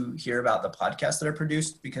likely to hear about the podcasts that are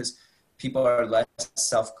produced because people are less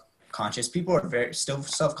self-conscious. People are still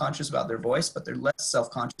self-conscious about their voice, but they're less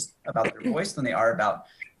self-conscious about their voice than they are about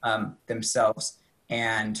themselves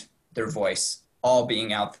and their voice all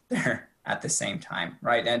being out there at the same time,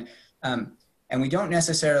 right? And we don't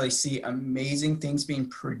necessarily see amazing things being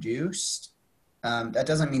produced. That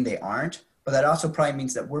doesn't mean they aren't, but that also probably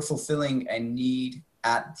means that we're fulfilling a need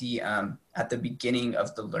at the beginning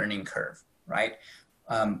of the learning curve, right?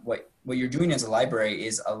 What you're doing as a library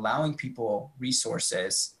is allowing people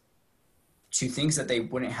resources to things that they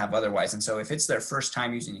wouldn't have otherwise. And so if it's their first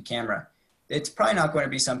time using a camera, it's probably not going to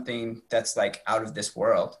be something that's like out of this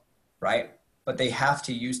world, right? But they have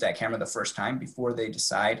to use that camera the first time before they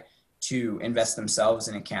decide to invest themselves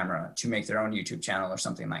in a camera to make their own YouTube channel or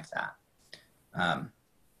something like that.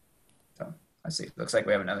 So let's see, looks like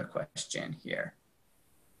we have another question here.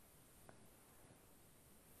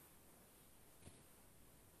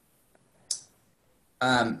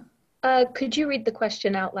 Could you read the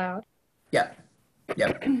question out loud? Yeah.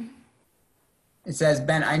 It says,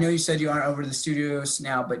 Ben, I know you said you aren't over the studios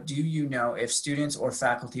now, but do you know if students or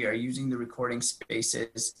faculty are using the recording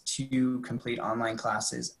spaces to complete online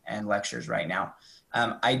classes and lectures right now?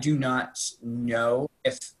 I do not know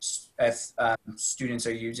if students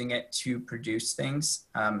are using it to produce things.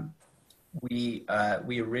 We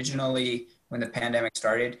originally, when the pandemic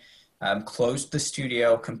started, closed the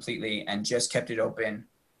studio completely and just kept it open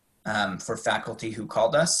for faculty who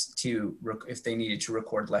called us if they needed to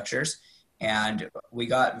record lectures. And we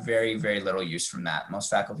got very, very little use from that. Most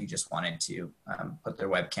faculty just wanted to put their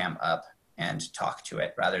webcam up and talk to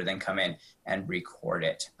it rather than come in and record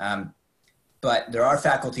it. But there are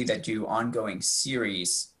faculty that do ongoing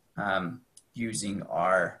series using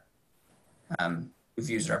we've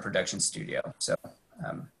used our production studio. So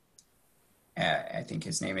I think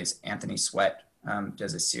his name is Anthony Sweat,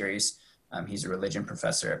 does a series. He's a religion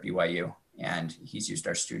professor at BYU, and he's used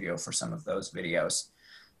our studio for some of those videos.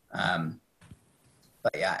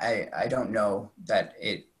 But yeah, I don't know that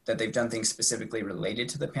they've done things specifically related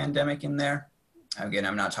to the pandemic in there. Again,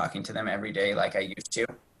 I'm not talking to them every day like I used to.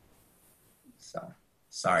 So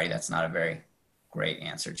sorry, that's not a very great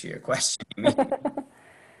answer to your question.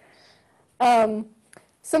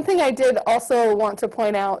 Something I did also want to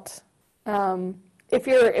point out, if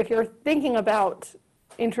you're thinking about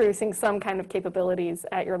introducing some kind of capabilities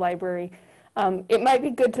at your library, it might be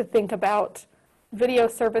good to think about video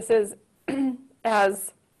services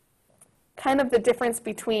as kind of the difference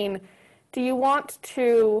between, do you want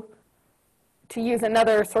to use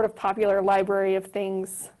another sort of popular library of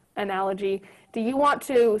things analogy, do you want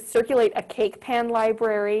to circulate a cake pan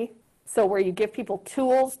library, so where you give people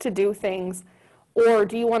tools to do things, or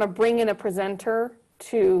do you want to bring in a presenter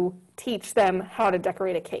to teach them how to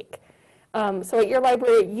decorate a cake? So at your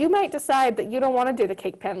library, you might decide that you don't want to do the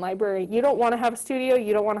cake pan library. You don't want to have a studio.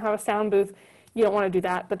 You don't want to have a sound booth. You don't want to do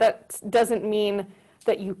that. But that doesn't mean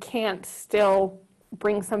that you can't still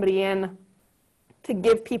bring somebody in to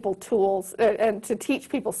give people tools and to teach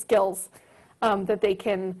people skills that they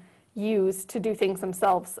can use to do things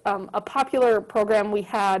themselves. A popular program we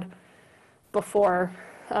had before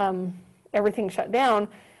everything shut down,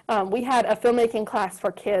 we had a filmmaking class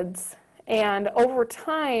for kids. And over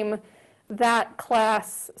time, that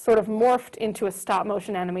class sort of morphed into a stop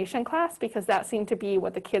motion animation class because that seemed to be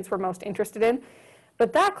what the kids were most interested in.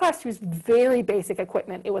 But that class used very basic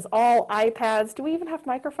equipment. It was all iPads. Do we even have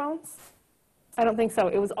microphones? I don't think so.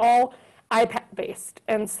 It was all iPad based.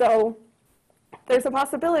 And so there's a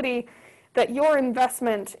possibility that your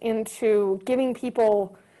investment into giving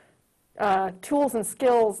people tools and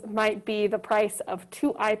skills might be the price of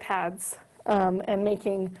 2 iPads and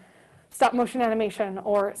making stop motion animation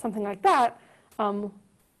or something like that,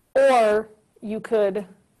 or you could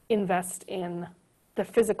invest in the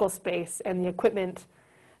physical space and the equipment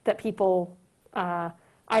that people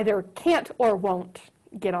either can't or won't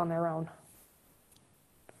get on their own.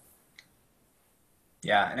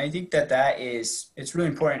 Yeah, and I think it's really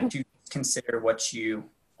important to consider what you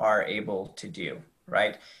are able to do,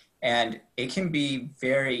 right? And it can be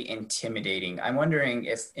very intimidating. I'm wondering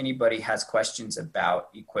if anybody has questions about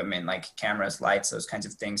equipment like cameras, lights, those kinds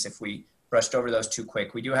of things. If we brushed over those too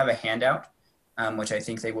quick, we do have a handout, which I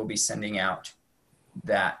think they will be sending out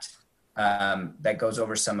that goes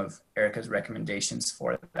over some of Erika's recommendations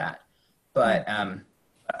for that. But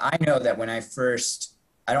I know that when I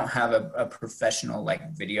don't have a professional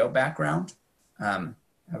like video background. I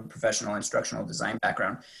have a professional instructional design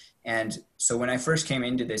background. And so when I first came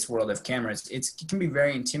into this world of cameras, it can be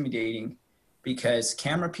very intimidating because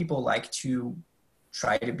camera people like to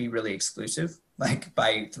try to be really exclusive, like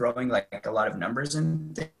by throwing like a lot of numbers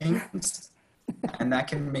and things. And that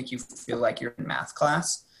can make you feel like you're in math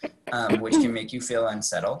class, which can make you feel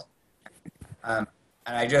unsettled. And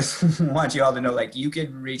I just want you all to know, like, you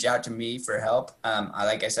could reach out to me for help.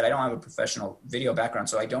 Like I said, I don't have a professional video background,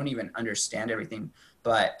 so I don't even understand everything,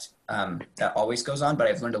 but that always goes on. But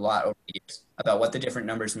I've learned a lot over the years about what the different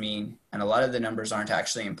numbers mean. And a lot of the numbers aren't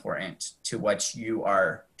actually important to what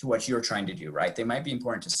you're trying to do, right? They might be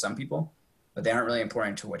important to some people, but they aren't really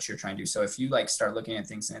important to what you're trying to do. So if you like start looking at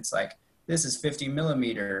things and it's like, this is 50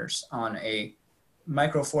 millimeters on a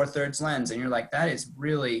micro 4/3 lens, and you're like, that's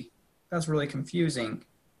really confusing.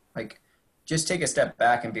 Like, just take a step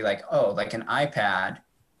back and be like, oh, like an iPad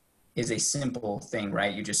is a simple thing,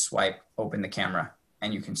 right? You just swipe, open the camera,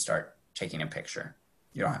 and you can start taking a picture.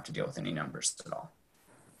 You don't have to deal with any numbers at all.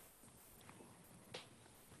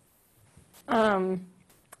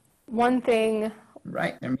 One thing.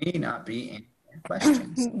 Right, there may not be any more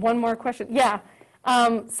questions. One more question, yeah.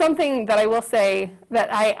 Something that I will say that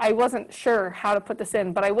I wasn't sure how to put this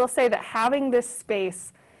in, but I will say that having this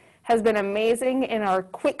space has been amazing in our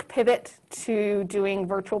quick pivot to doing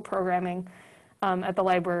virtual programming at the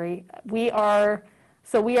library. We are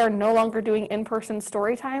no longer doing in-person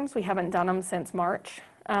story times. We haven't done them since March.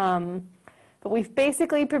 But we've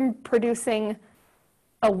basically been producing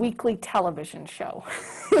a weekly television show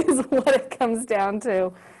is what it comes down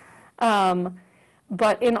to.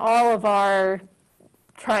 But in all of our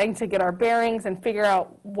trying to get our bearings and figure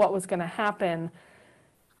out what was going to happen,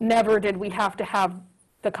 never did we have to have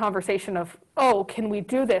the conversation of, oh, can we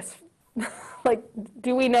do this? Like,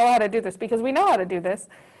 do we know how to do this? Because we know how to do this.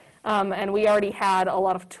 And we already had a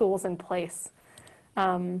lot of tools in place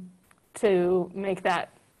to make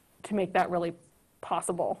that really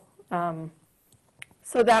possible.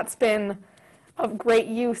 So that's been of great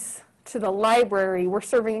use to the library. We're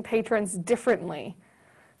serving patrons differently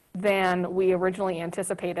than we originally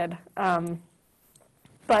anticipated.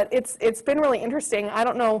 But it's been really interesting. I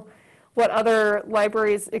don't know what other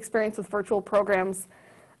libraries' experience with virtual programs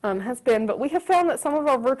has been, but we have found that some of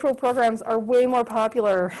our virtual programs are way more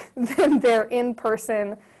popular than their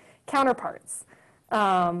in-person counterparts.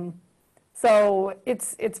 So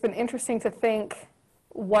it's been interesting to think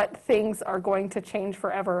what things are going to change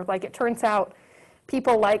forever. Like, it turns out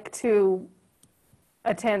people like to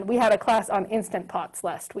attend. We had a class on Instant Pots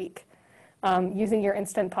last week, using your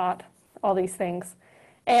Instant Pot, all these things.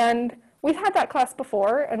 And we've had that class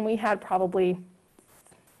before, and we had probably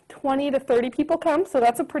 20 to 30 people come, so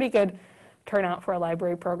that's a pretty good turnout for a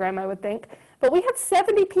library program, I would think. But we had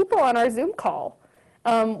 70 people on our Zoom call,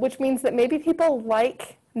 which means that maybe people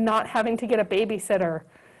like not having to get a babysitter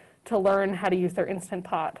to learn how to use their Instant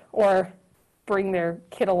Pot, or bring their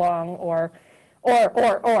kid along, or.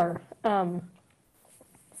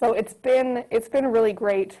 So it's been really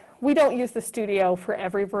great. We don't use the studio for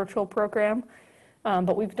every virtual program,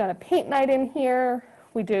 but we've done a paint night in here.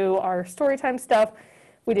 We do our storytime stuff.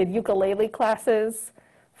 We did ukulele classes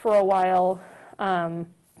for a while. So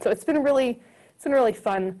it's been really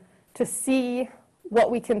fun to see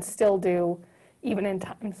what we can still do even in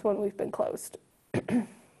times when we've been closed.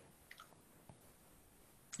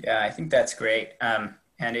 Yeah, I think that's great.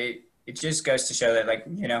 And it just goes to show that, like,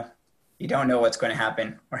 you don't know what's going to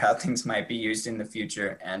happen or how things might be used in the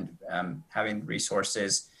future. And having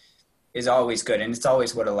resources is always good. And it's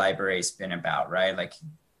always what a library's been about, right? Like,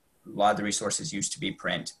 a lot of the resources used to be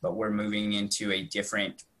print, but we're moving into a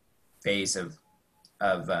different phase of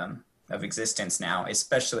existence now,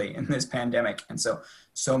 especially in this pandemic. And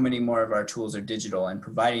so many more of our tools are digital, and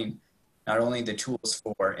providing not only the tools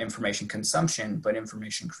for information consumption, but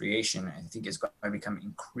information creation, I think, is going to become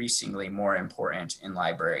increasingly more important in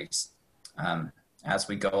libraries as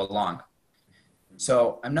we go along.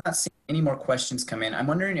 So I'm not seeing any more questions come in. I'm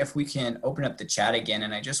wondering if we can open up the chat again.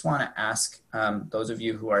 And I just want to ask those of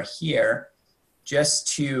you who are here just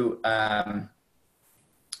to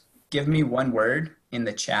give me one word in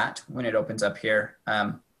the chat when it opens up here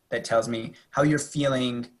that tells me how you're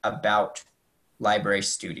feeling about library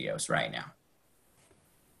studios right now.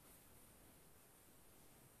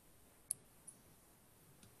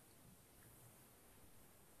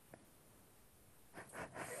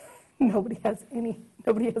 Nobody has any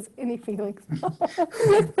feelings.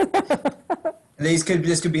 This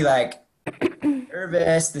could be like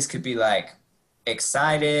nervous. This could be like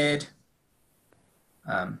excited.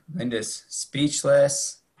 Linda's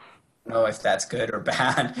speechless. I don't know if that's good or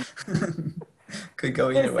bad. Could go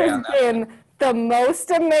either way on that. This has been the most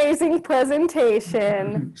amazing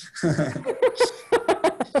presentation.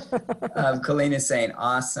 Colleen is saying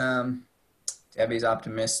awesome. Debbie's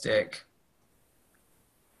optimistic.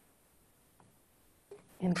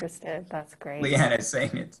 Interested. That's great. Leanna is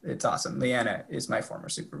saying it's awesome. Leanna is my former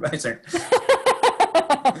supervisor.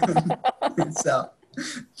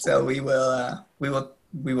 so we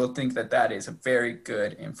will think that is a very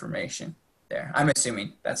good information there. I'm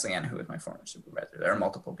assuming that's Leanna, who is my former supervisor. There are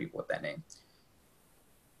multiple people with that name.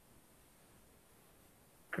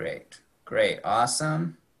 Great,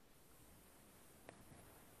 awesome.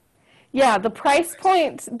 Yeah, the price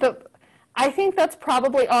point, I think that's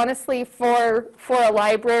probably, honestly, for a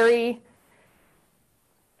library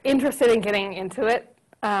interested in getting into it,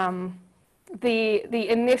 the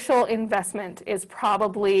initial investment is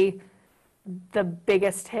probably the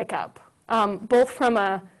biggest hiccup, both from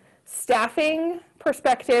a staffing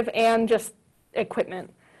perspective and just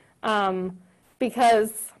equipment,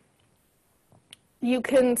 because you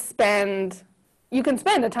can spend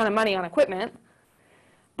a ton of money on equipment,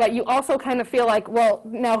 but you also kind of feel like, well,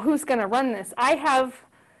 now who's going to run this? I have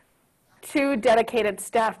 2 dedicated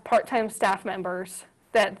part-time staff members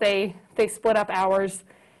that they split up hours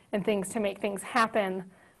and things to make things happen.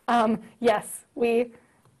 Yes, we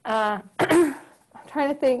I'm trying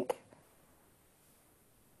to think.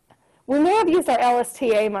 We may have used our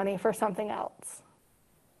LSTA money for something else.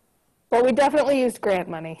 Well, we definitely used grant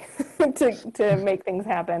money to make things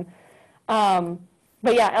happen.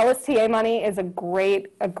 But yeah, LSTA money is a great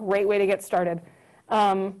way to get started.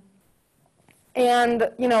 And,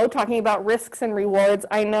 you know, talking about risks and rewards,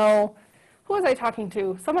 I know, who was I talking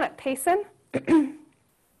to? Someone at Payson.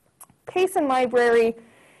 Payson Library,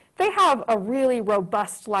 they have a really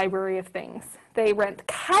robust library of things. They rent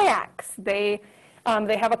kayaks. They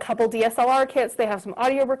have a couple DSLR kits. They have some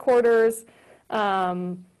audio recorders,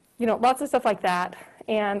 you know, lots of stuff like that.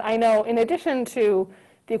 And I know in addition to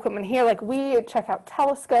the equipment here, like we check out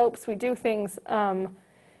telescopes, we do things, and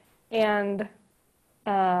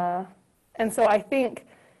so I think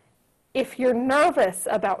if you're nervous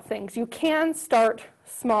about things, you can start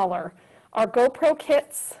smaller. Our GoPro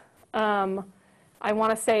kits, I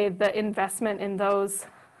want to say the investment in those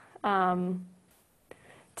to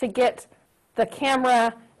get the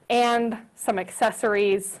camera and some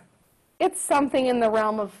accessories, it's something in the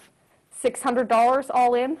realm of $600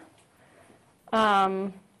 all in.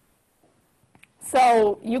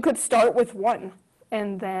 So you could start with one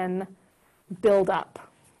and then build up.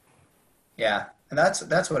 Yeah, and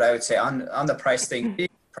that's what I would say on the price thing.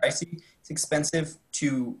 It's pricey, it's expensive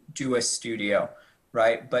to do a studio,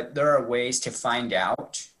 right? But there are ways to find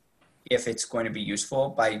out if it's going to be useful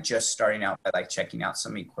by just starting out by like checking out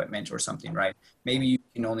some equipment or something, right? Maybe you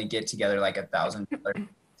can only get together like $1,000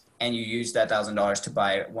 and you use that $1,000 to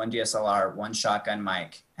buy one DSLR, one shotgun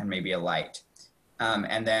mic, and maybe a light.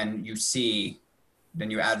 And then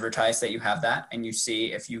you advertise that you have that, and you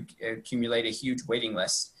see if you accumulate a huge waiting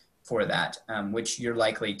list for that, which you're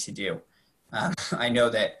likely to do. I know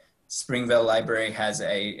that Springville Library has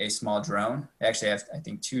a small drone. They actually have, I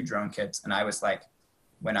think, 2 drone kits. And I was like,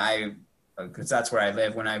 because that's where I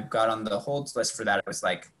live, when I got on the holds list for that, I was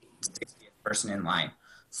like 60th person in line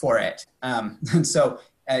for it. And so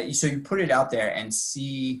you put it out there and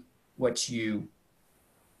see what you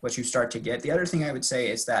start to get. The other thing I would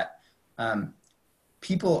say is that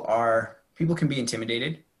people can be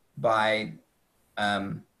intimidated by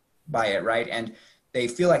it, right? And they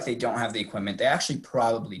feel like they don't have the equipment. They actually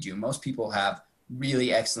probably do. Most people have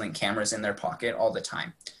really excellent cameras in their pocket all the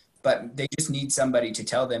time, but they just need somebody to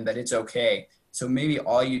tell them that it's okay. So maybe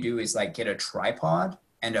all you do is like get a tripod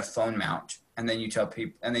and a phone mount, and then you tell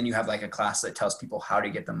people, and then you have like a class that tells people how to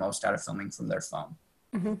get the most out of filming from their phone.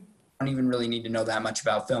 Mm-hmm. Don't even really need to know that much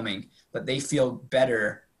about filming, but they feel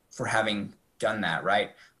better for having done that,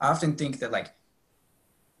 right? I often think that like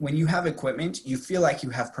when you have equipment, you feel like you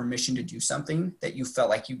have permission to do something that you felt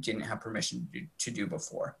like you didn't have permission to do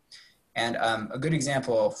before. And a good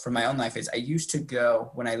example from my own life is I used to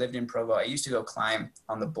go, when I lived in Provo, I used to go climb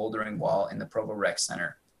on the bouldering wall in the Provo Rec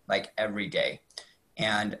Center like every day.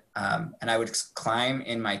 And I would climb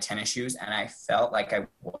in my tennis shoes, and I felt like I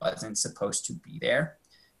wasn't supposed to be there.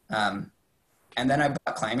 And then I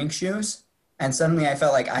bought climbing shoes, and suddenly I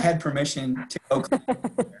felt like I had permission to go climb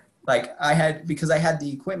there. Because I had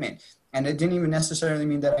the equipment, and it didn't even necessarily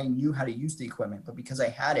mean that I knew how to use the equipment, but because I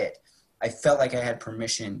had it, I felt like I had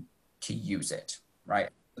permission to use it, right?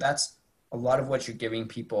 That's a lot of what you're giving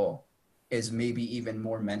people is maybe even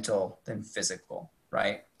more mental than physical,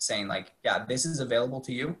 right? Saying like, yeah, this is available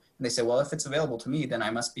to you. And they say, well, if it's available to me, then I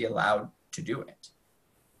must be allowed to do it.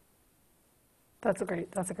 That's a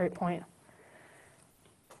great point.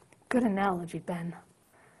 Good analogy, Ben.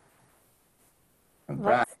 All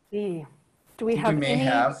right. Let's see. Do we have may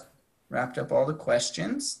have wrapped up all the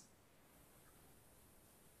questions.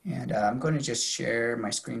 And I'm going to just share my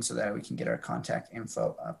screen so that we can get our contact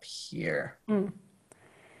info up here. And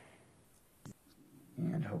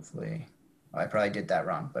hopefully, I probably did that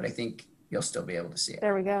wrong, but I think you'll still be able to see it.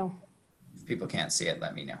 There we go. If people can't see it,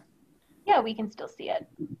 let me know. Yeah, we can still see it.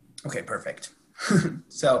 Okay, perfect.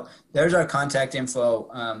 So there's our contact info.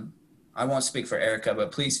 I won't speak for Erika,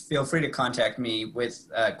 but please feel free to contact me with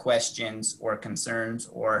questions or concerns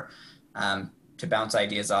or to bounce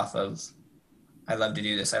ideas off of. I love to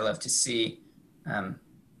do this. I love to see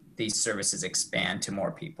these services expand to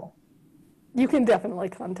more people. You can definitely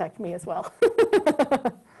contact me as well.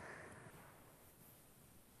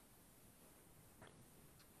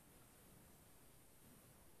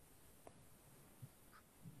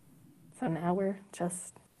 So now we're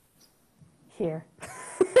just here.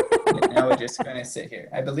 Now we're just going to sit here.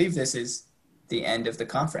 I believe this is the end of the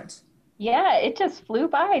conference. Yeah, it just flew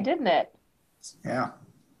by, didn't it? Yeah.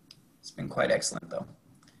 It's been quite excellent, though.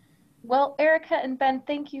 Well, Erika and Ben,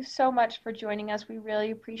 thank you so much for joining us. We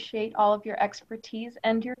really appreciate all of your expertise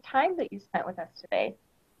and your time that you spent with us today.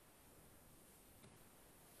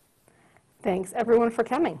 Thanks everyone for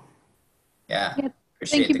coming. Yeah, Yeah,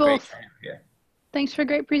 appreciate thank you the great both. time. Yeah. Thanks for a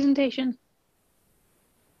great presentation.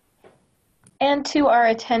 And to our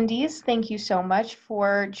attendees, thank you so much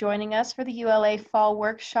for joining us for the ULA Fall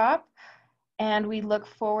Workshop. And we look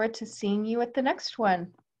forward to seeing you at the next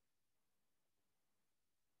one.